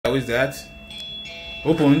How is that?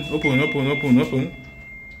 Open.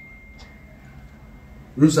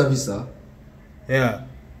 Room service, sir. Yeah.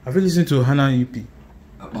 Have you listened to ANAEP?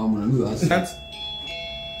 That room service.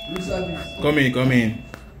 Come in.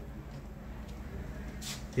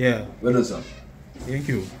 Yeah. Well done, sir. Thank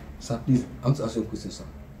you. Sir, please, I want to ask you a question, sir.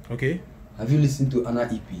 Okay. Have you listened to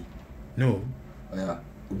ANAEP? No. Oh, yeah.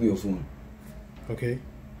 Open your phone. Okay.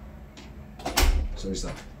 Sorry,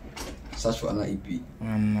 sir. Search for ANAEP.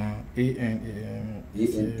 ANAEP.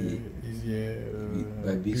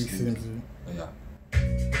 By BIGSLIMZY. Oh, yeah.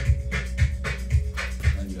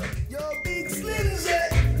 Yo, BIGSLIMZY.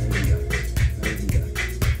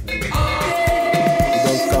 You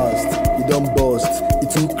don't cast, you don't bust,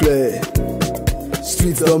 it's too clear.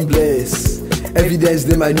 Streets don't bless, evidence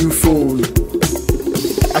they my new phone.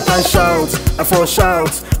 I can't shout, I fall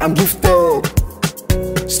shout, I'm gifted.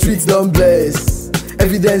 Streets don't bless,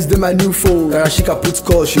 evidence they my new phone. Karashika put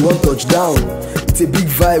call, she won't touch down. It's a big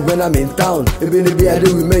vibe when I'm in town. Maybe I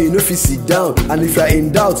do with me, you know if you sit down. And if you're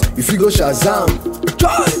in doubt, if you go Shazam.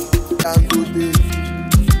 Try! I'm good, babe.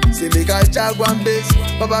 Say make I jag one bass.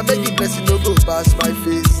 Papa make the blessing no go past my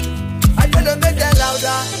face. I tell them make them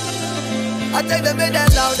louder. I tell them make them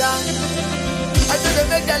louder. I tell them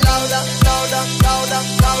make them louder.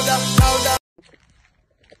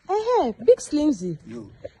 Hey, BIGSLIMZY.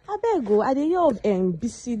 I beg go. I dey hear of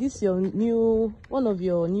BC. This your new one of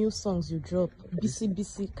your new songs you dropped.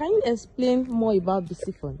 BC. Can you explain more about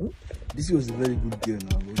BC for me? BC was a very good girl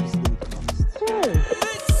now, but BC don't cast. Hey.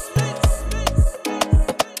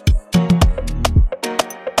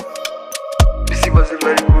 BC was a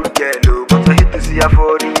very good girl, but I hate to see her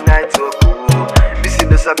for the night so cool. BC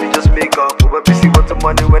no sabi just make up, but BC want the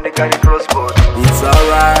money when they carry crossboard. It's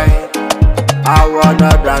alright, I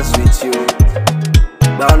wanna dance with you.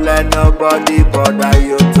 Don't let nobody bother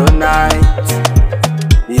you tonight.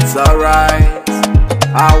 It's alright,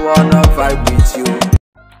 I wanna vibe with you.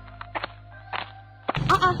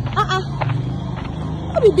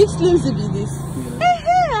 How be BIGSLIMZY be this? Hey,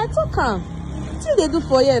 I talk am. What they do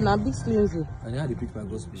for you now, BIGSLIMZY? I know how to pick my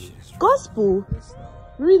gospel. Gospel?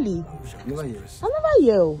 Really? Never hear. I never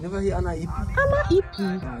hear. Never hear ANAEP. ANAEP?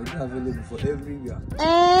 It's available for everywhere.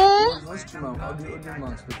 Not stream am. I'll be audio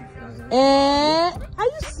man Spotify. Are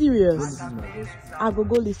you serious? This is my gospel. I go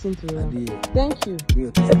listen to them. Thank you. Be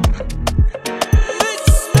your testimony.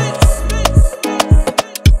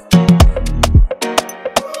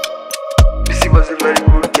 BC was a very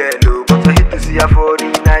good girl, but I hate to see her for the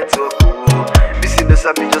night so cool. BC no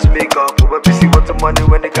sabi just make up, but BC want the money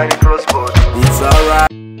when they carry crossboard. It's alright.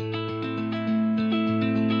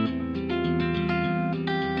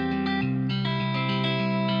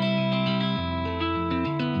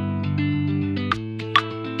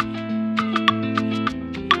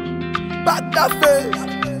 Back that face.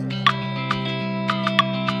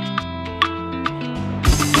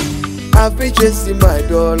 I've been chasing my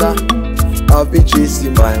dollar, I've been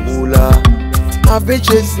chasing my moolah. I've been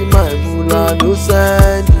chasing my moolah, no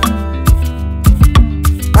sandy.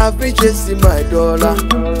 I've been chasing my dollar,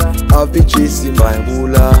 I've been chasing my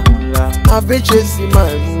moolah. I've been chasing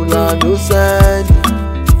my moolah, no sandy.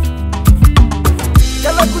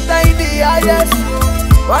 Kalakuta in the highest.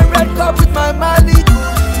 One red cup with my Mali.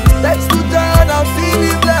 Let's do turn, I'm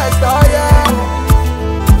feeling blessed, oh yeah.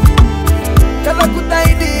 Kalakuta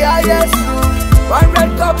in the highest. One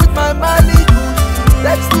red cup with my Mali.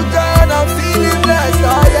 Let's do turn, I'm feeling blessed,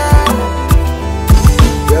 oh yeah.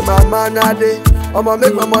 Yeah, my man a day, I'ma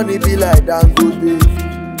make my money be like Dangote.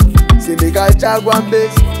 Say make I jag one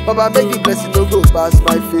bass, Papa make the blessing no go past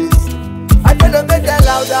my face. I tell them make them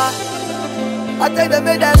louder. I tell them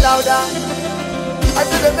make them louder. I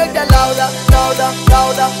tell them make them louder.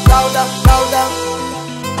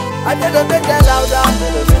 I tell them make them louder.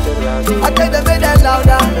 I tell them make them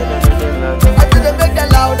louder. I tell them make them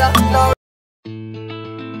louder.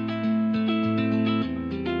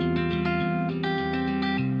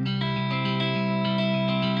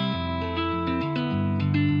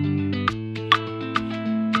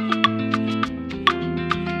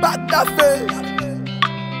 Back that face.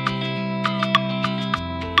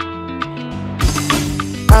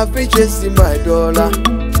 I've been chasing my dollar,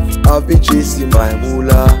 I've been chasing my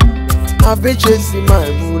moolah. I've been chasing my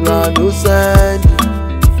moolah, no sandy.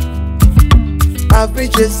 I've been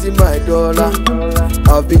chasing my dollar,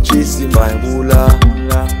 I've been chasing my moolah.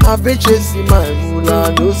 I've been chasing my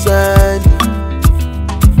moolah, no sandy.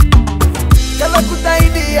 Kalakuta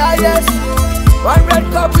in the highest. One red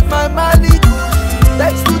cup with my Mali.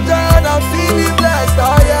 Let's do turn, I'm feeling blessed,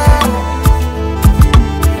 oh yeah.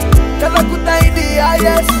 Kalakuta in the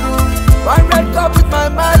highest. One red cup with my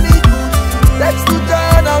Mali. Let's do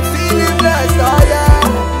turn, I'm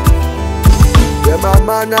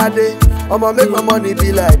man a day, I'ma make my money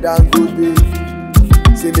be like Dangote.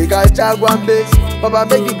 Say make I jag one bass, Papa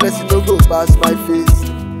make the blessing no go past my face.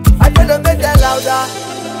 I tell them make that louder,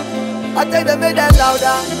 I tell them make that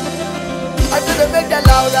louder, I tell them make that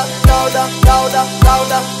louder, louder, louder,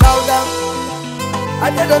 louder, louder. I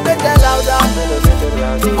tell them make that louder,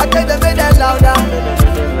 I tell them make that louder,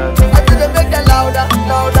 I tell them make that louder,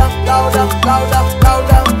 louder, louder, louder,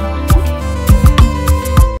 louder.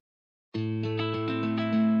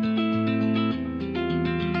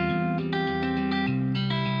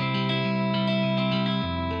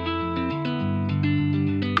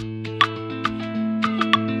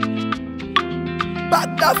 Back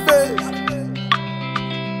that face.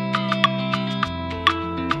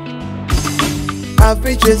 I've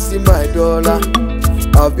been chasing my dollar,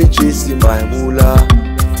 I've been chasing my moolah,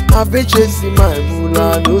 I've been chasing my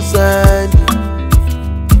moolah, no sandy.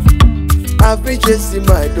 I've been chasing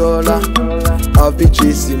my dollar, I've been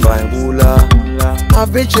chasing my moolah,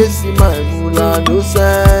 I've been chasing my moolah, no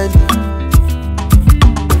sandy.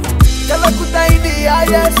 Kalakuta in the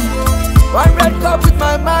highest, one red cup with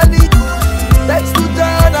my money. Thanks to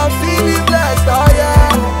God, I'm feeling blessed, oh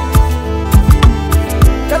yeah.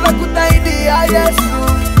 Kalakuta in the highest,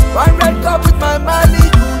 one red cup with my money.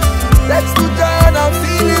 Thanks to God, I'm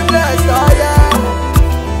feeling blessed, oh yeah.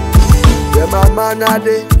 Yeah, my man a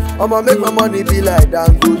day, I'ma make my money be like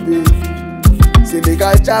Dangote. Say make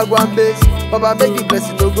I jag one bass, Papa make the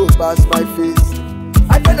blessing no go past my face.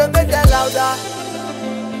 I tell them make that louder,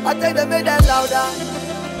 I tell them make that louder,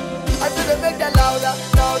 I tell them make that louder,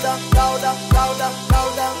 louder, louder, louder,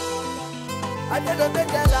 louder. I tell them make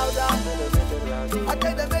that louder, I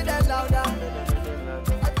tell them make